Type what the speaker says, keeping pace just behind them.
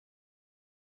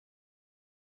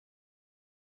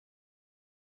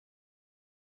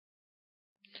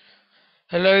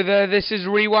Hello there, this is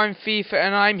Rewind FIFA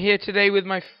and I'm here today with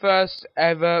my first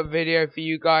ever video for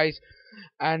you guys,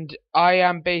 and I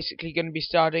am basically going to be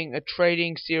starting a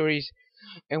trading series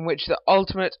in which the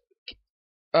ultimate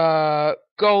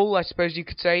goal, I suppose you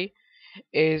could say,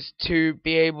 is to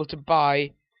be able to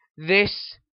buy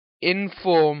this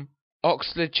in-form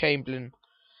Oxlade Chamberlain.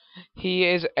 He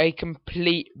is a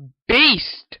complete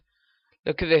beast!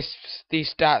 Look at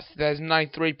these stats. There's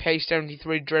 93 pace,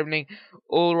 73 dribbling,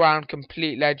 all round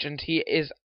complete legend. He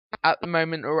is at the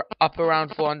moment up around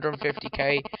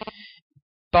 450k,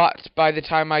 but by the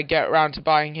time I get around to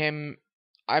buying him,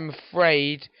 I'm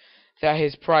afraid that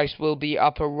his price will be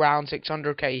up around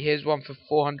 600k. Here's one for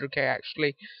 400k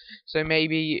actually. So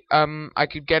maybe I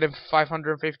could get him for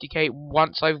 550k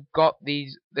once I've got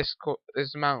this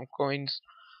amount of coins.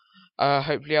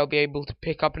 Hopefully I'll be able to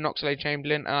pick up an Oxlade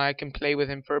Chamberlain and I can play with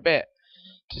him for a bit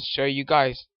to show you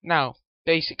guys. Now,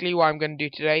 basically what I'm going to do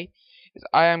today is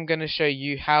I am going to show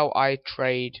you how I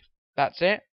trade. That's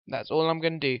it. That's all I'm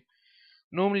going to do.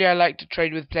 Normally I like to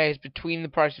trade with players between the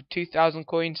price of 2,000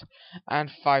 coins and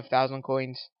 5,000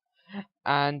 coins.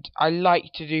 And I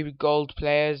like to do gold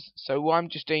players. So what I'm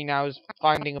just doing now is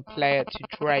finding a player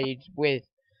to trade with.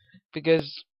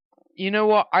 Because you know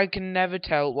what, I can never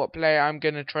tell what player I'm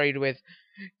going to trade with,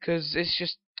 because it's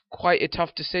just quite a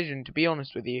tough decision, to be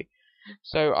honest with you.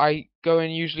 So I go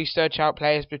and usually search out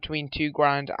players between 2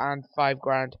 grand and 5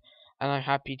 grand, and I'm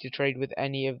happy to trade with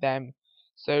any of them.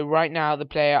 So right now the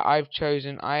player I've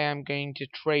chosen I am going to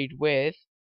trade with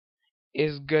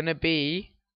is gonna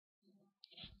be,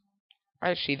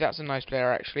 actually that's a nice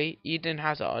player actually, Eden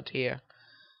Hazard here.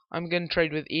 I'm going to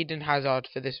trade with Eden Hazard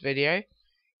for this video.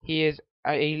 He is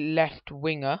a left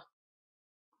winger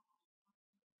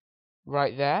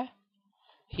right there.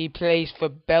 He plays for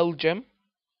Belgium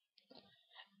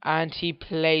and he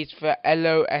plays for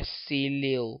LOSC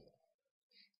Lille.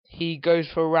 He goes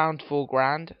for around 4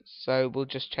 grand, so we'll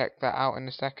just check that out in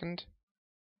a second.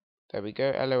 There we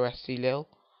go, LOSC Lille.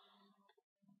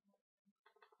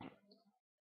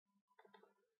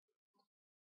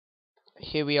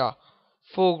 Here we are,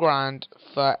 4 grand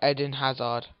for Eden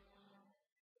Hazard.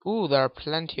 Ooh, there are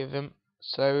plenty of them,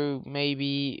 so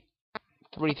maybe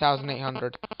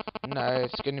 3,800. No,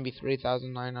 it's going to be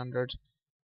 3,900.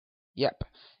 Yep.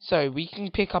 So we can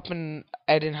pick up an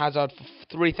Eden Hazard for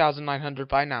 3,900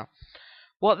 by now.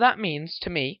 What that means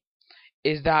to me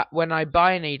is that when I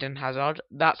buy an Eden Hazard,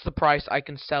 that's the price I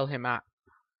can sell him at.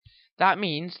 That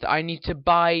means that I need to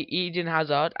buy Eden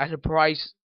Hazard at a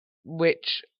price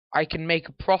which I can make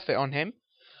a profit on him.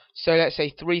 So let's say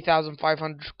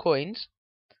 3,500 coins.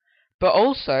 But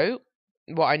also,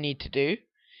 what I need to do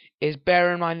is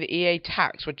bear in mind the EA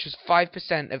tax, which is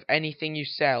 5% of anything you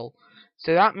sell.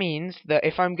 So that means that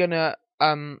if I'm gonna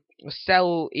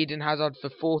sell Eden Hazard for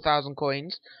 4,000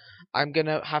 coins, I'm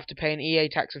gonna have to pay an EA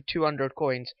tax of 200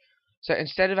 coins. So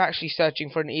instead of actually searching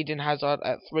for an Eden Hazard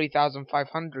at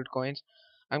 3,500 coins,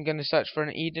 I'm gonna search for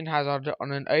an Eden Hazard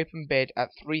on an open bid at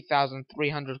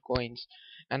 3,300 coins,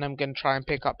 and I'm gonna try and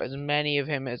pick up as many of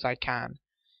him as I can.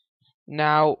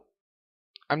 Now,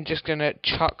 I'm just gonna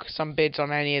chuck some bids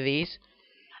on any of these.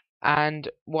 And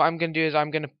what I'm going to do is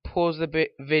I'm going to pause the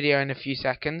video in a few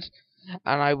seconds,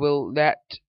 and I will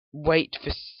wait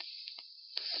for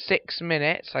 6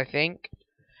 minutes. I think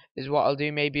is what I'll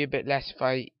do. Maybe a bit less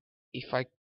if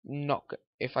I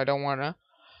don't wanna.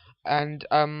 And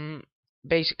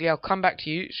basically I'll come back to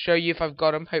you, show you if I've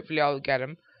got them. Hopefully I'll get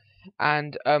them,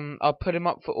 and I'll put them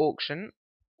up for auction,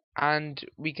 and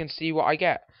we can see what I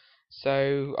get.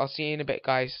 So I'll see you in a bit,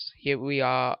 guys. Here we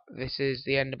are. This is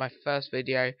the end of my first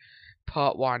video,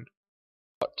 part 1.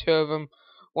 Got 2 of them,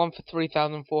 one for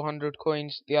 3,400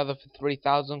 coins, the other for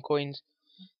 3,000 coins.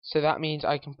 So that means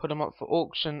I can put them up for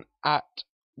auction at,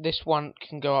 this one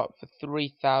can go up for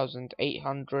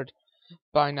 3,800,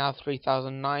 by now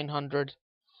 3,900.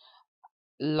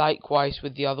 Likewise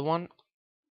with the other one,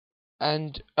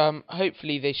 and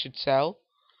hopefully they should sell.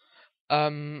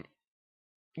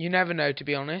 You never know, to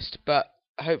be honest, but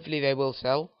hopefully they will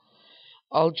sell.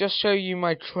 I'll just show you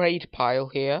my trade pile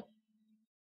here.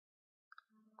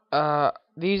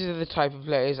 These are the type of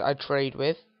players I trade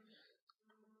with.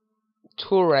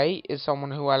 Toure is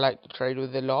someone who I like to trade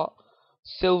with a lot.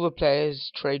 Silver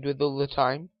players trade with all the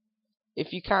time.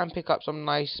 If you can, pick up some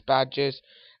nice badges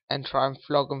and try and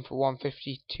flog them for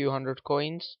 150, 200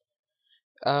 coins.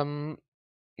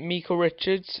 Miko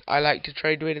Richards I like to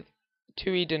trade with.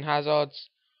 2 Eden Hazards.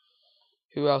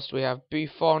 Who else do we have?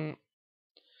 Buffon.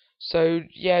 So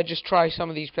yeah, just try some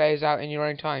of these players out in your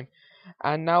own time.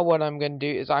 And now what I'm going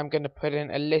to do is I'm going to put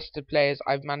in a list of players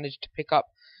I've managed to pick up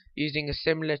using a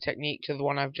similar technique to the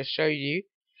one I've just showed you.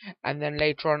 and then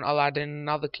later on I'll add in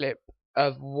another clip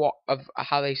of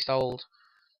how they sold.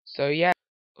 So yeah.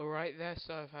 Alright there,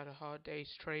 so I've had a hard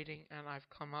day's trading and I've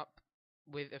come up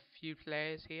with a few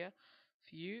players here.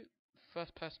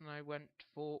 First person I went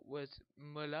for was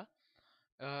Müller,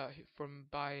 from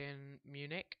Bayern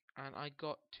Munich, and I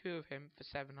got two of him for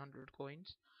 700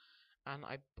 coins, and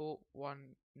I bought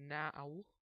one now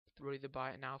through the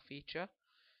buy it now feature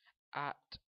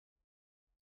at,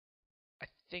 I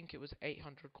think it was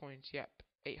 800 coins. Yep,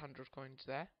 800 coins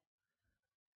there.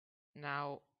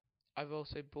 Now I've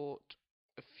also bought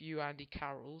a few Andy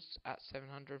Carrolls at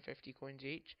 750 coins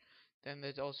each. Then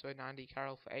there's also an Andy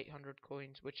Carroll for 800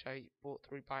 coins, which I bought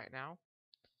through buy it now.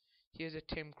 Here's a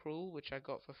Tim Krul, which I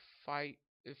got for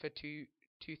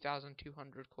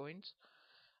 2,200 coins,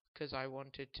 because I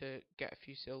wanted to get a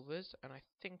few silvers, and I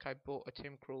think I bought a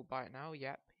Tim Krul buy it now.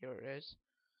 Yep, here it is.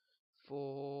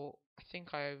 I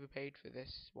think I overpaid for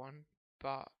this one,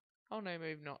 but oh no,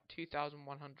 maybe not.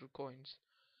 2,100 coins.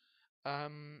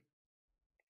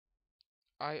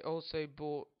 I also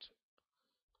bought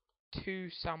two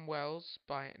Samwells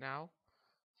buy it now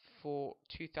for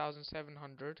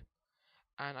 2,700,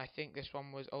 and I think this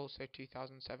one was also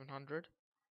 2,700.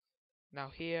 Now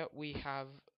here we have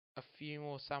a few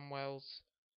more Samwells,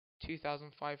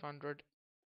 2,500,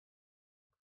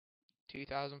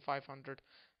 2,500,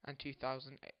 and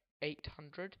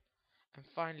 2,800. And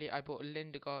finally I bought a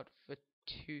Lindegaard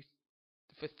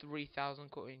for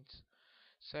 3,000 coins.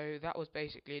 So that was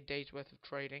basically a day's worth of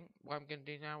trading. What I'm going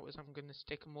to do now is I'm going to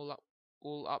stick them all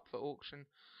up for auction,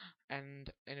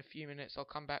 and in a few minutes I'll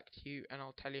come back to you and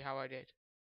I'll tell you how I did.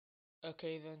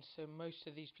 Okay then, so most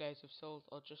of these players have sold.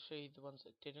 I'll just show you the ones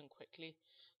that didn't quickly.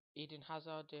 Eden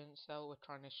Hazard didn't sell. We're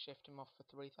trying to shift him off for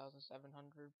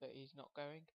 3,700, but he's not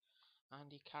going.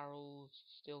 Andy Carroll's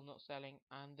still not selling,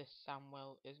 and this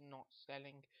Samwell is not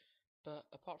selling. But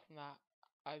apart from that,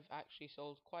 I've actually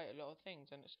sold quite a lot of things,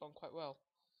 and it's gone quite well.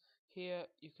 Here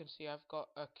you can see I've got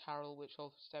a Carroll which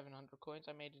sold for 700 coins.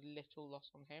 I made a little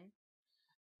loss on him.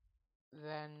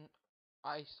 Then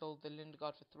I sold the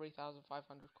Lindegaard for 3,500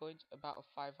 coins, about a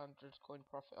 500 coin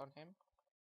profit on him.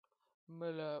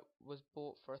 Müller was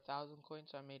bought for 1,000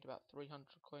 coins, so I made about 300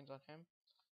 coins on him.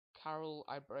 Carroll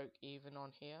I broke even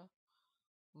on here.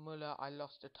 Müller I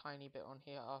lost a tiny bit on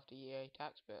here after EA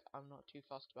tax, but I'm not too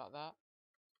fussed about that,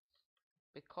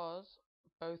 because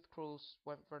both Krulls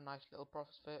went for a nice little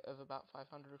profit of about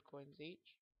 500 coins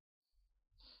each.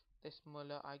 This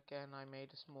Müller, again, I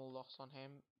made a small loss on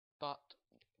him, but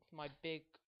my big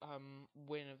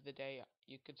win of the day,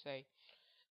 you could say,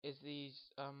 is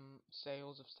these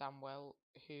sales of Samwell,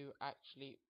 who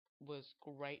actually was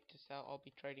great to sell. I'll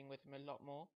be trading with him a lot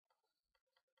more.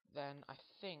 Then I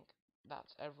think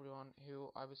that's everyone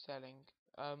who I was selling.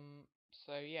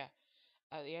 So yeah,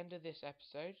 at the end of this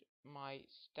episode, my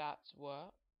stats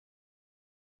were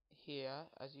here,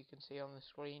 as you can see on the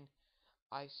screen.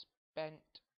 I spent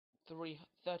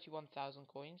 31,000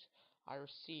 coins. I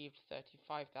received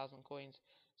 35,000 coins,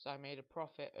 so I made a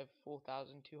profit of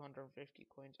 4,250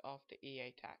 coins after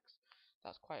EA tax.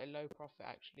 That's quite a low profit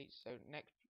actually. So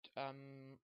next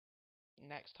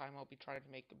time I'll be trying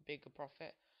to make a bigger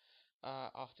profit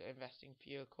after investing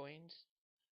fewer coins.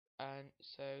 And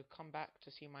so come back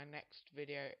to see my next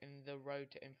video in the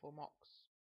road to Informox.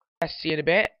 See you in a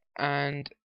bit, and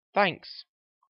thanks.